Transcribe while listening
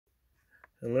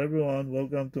Hello everyone,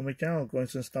 welcome to my channel,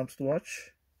 Coins and Stamps to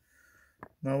Watch.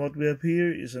 Now what we have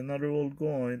here is another old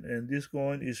coin, and this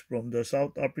coin is from the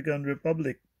South African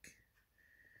Republic.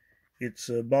 Its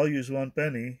value is 1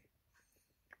 penny,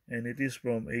 and it is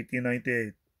from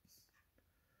 1898.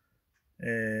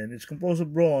 And it's composed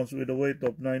of bronze with a weight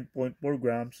of 9.4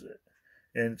 grams,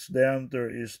 and its diameter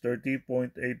is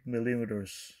 30.8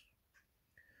 millimeters.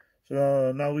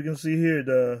 So now we can see here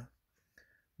the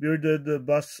bearded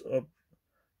bust of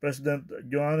President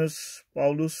Johannes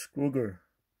Paulus Kruger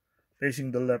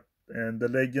facing the left, and the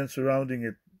legend surrounding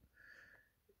it,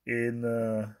 in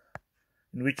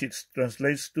which it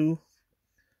translates to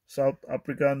South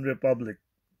African Republic.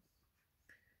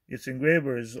 Its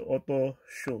engraver is Otto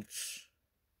Schultz.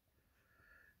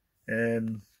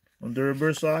 And on the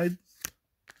reverse side,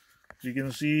 you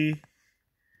can see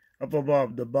up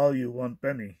above the value 1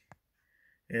 penny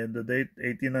and the date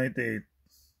 1898.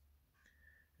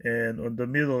 And on the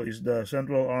middle is the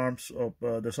central arms of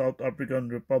the South African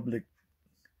Republic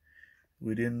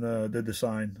within the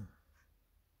design.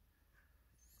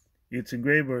 Its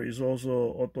engraver is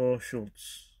also Otto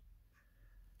Schultz.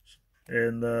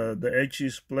 And the edge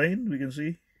is plain, we can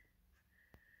see.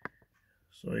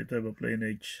 So it have a plain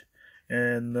edge.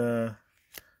 And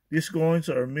these coins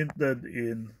are minted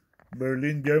in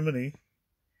Berlin, Germany,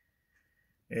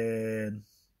 and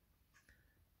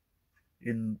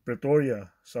in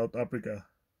Pretoria, South Africa.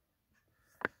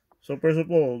 So first of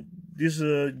all, this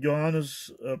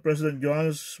President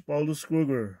Johannes Paulus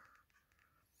Kruger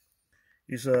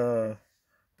is a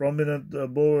prominent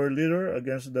Boer leader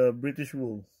against the British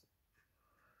rule,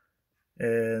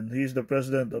 and he is the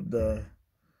president of the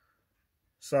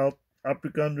South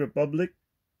African Republic,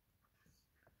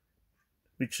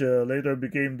 which later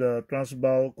became the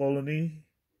Transvaal colony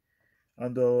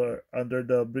under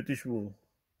the British rule,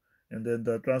 and then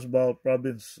the Transvaal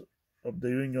province of the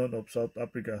Union of South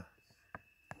Africa.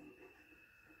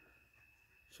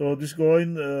 So this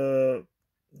coin,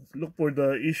 look for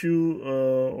the issue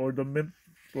or the mint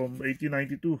from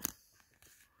 1892,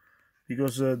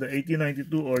 because the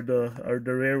 1892 are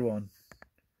the rare one.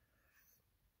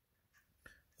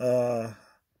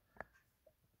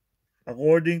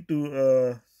 According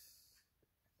to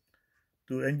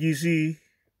NGC,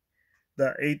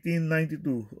 the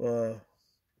 1892,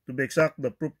 to be exact,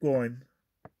 the proof coin,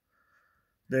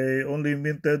 they only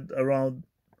minted around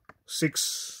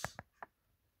six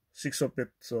of it.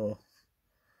 So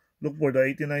look for the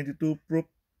 1892 proof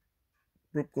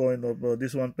coin of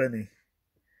this 1 penny,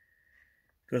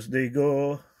 because they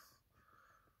go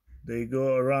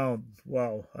around.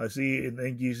 Wow, I see in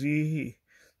NGC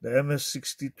the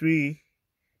MS63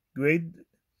 grade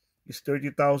is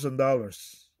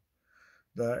 $30,000.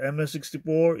 The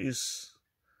MS64 is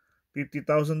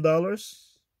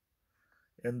 $50,000,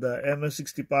 and the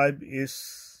MS65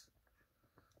 is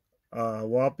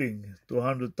whopping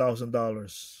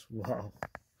 $200,000. Wow,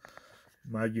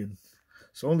 imagine.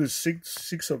 It's only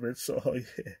six of it, so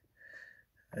yeah,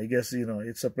 I guess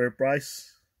it's a fair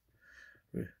price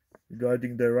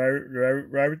regarding the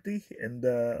rarity and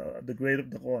the grade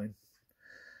of the coin.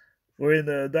 Wherein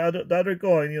the other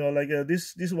coin, like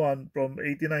this one from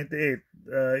 1898,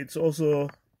 it's also,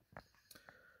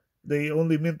 they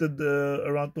only minted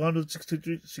around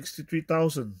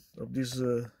 263,000 of this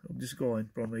coin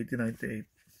from 1898.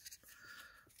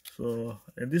 So,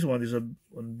 and this one is on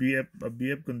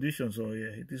BF condition, so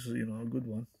yeah, it is a good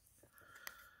one.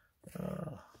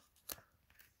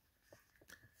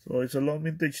 So it's a low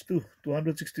mintage too,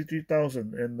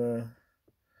 263,000, and the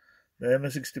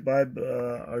MS65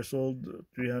 are sold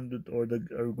 300, or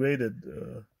are graded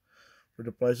for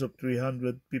the price of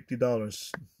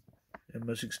 $350.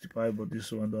 MS65 of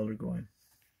this $1 coin.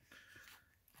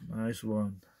 Nice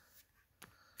one.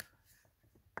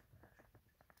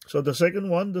 So the second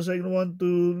one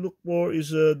to look for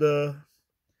is the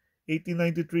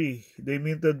 1893. They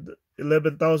minted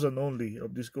 11,000 only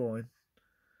of this coin,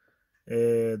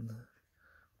 and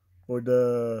for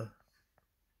the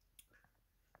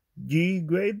G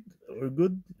grade or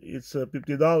good, it's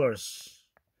 $50,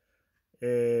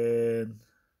 and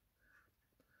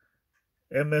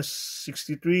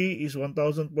MS63 is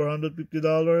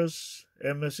 $1,450,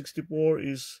 MS64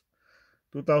 is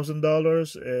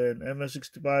 $2,000, and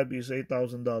MS65 is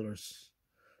 $8,000.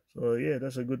 So yeah,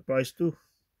 that's a good price too.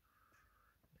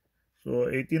 So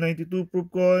 1892 proof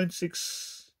coin,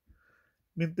 6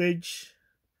 mintage,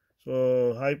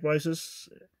 so high prices.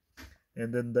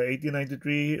 And then the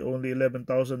 1893 only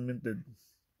 11,000 minted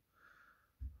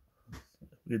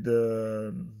with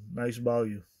a nice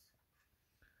value.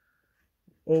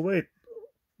 Oh wait,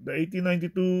 the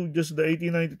 1892, just the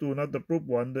 1892, not the proof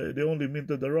one. They only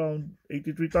minted around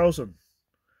 83,000.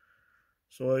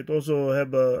 So it also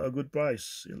have a good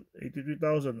price,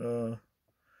 83,000.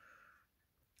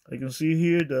 I can see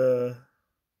here the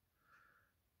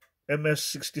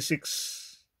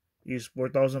MS66 is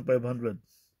 4,500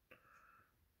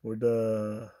 for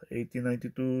the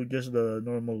 1892, just the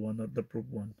normal one, not the proof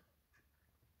one.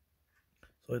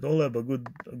 So it all have a good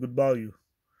value.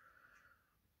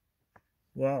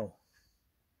 Wow,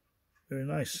 very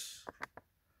nice.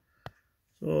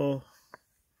 So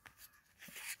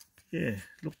yeah,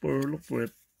 look for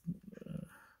it.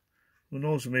 Who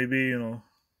knows? Maybe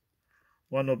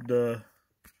one of the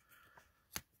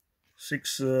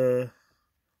 6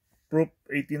 proof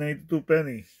 1892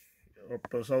 penny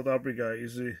of South Africa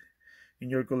is in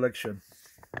your collection.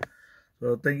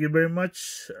 So thank you very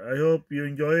much. I hope you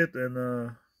enjoy it,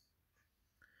 and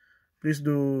please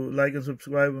do like and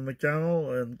subscribe on my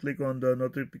channel and click on the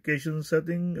notification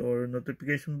setting or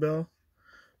notification bell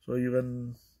so you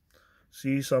can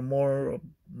see some more of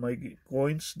my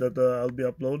coins that I'll be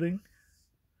uploading.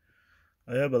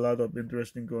 I have a lot of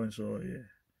interesting coins, so yeah.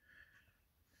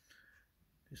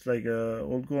 It's like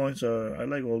old coins. I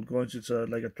like old coins. It's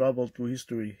like a travel through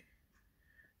history,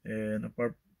 and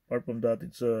apart from that,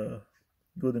 it's a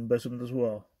good investment as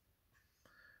well.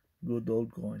 Good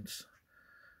old coins,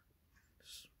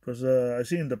 because I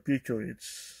see in the future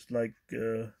it's like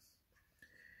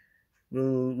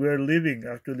we're living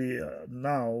actually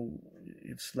now.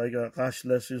 It's like a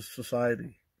cashless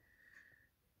society.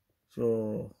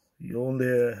 So you only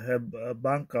have a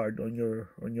bank card on your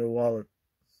wallet.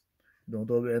 You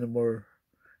don't have any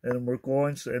more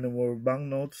coins, any more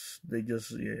banknotes. They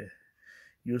just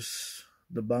use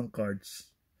the bank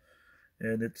cards,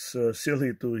 and it's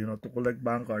silly to to collect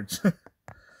bank cards.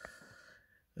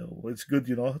 It's good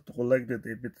to collect it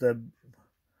if it have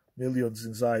millions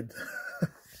inside.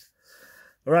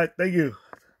 All right, thank you.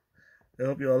 I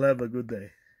hope you all have a good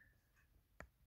day.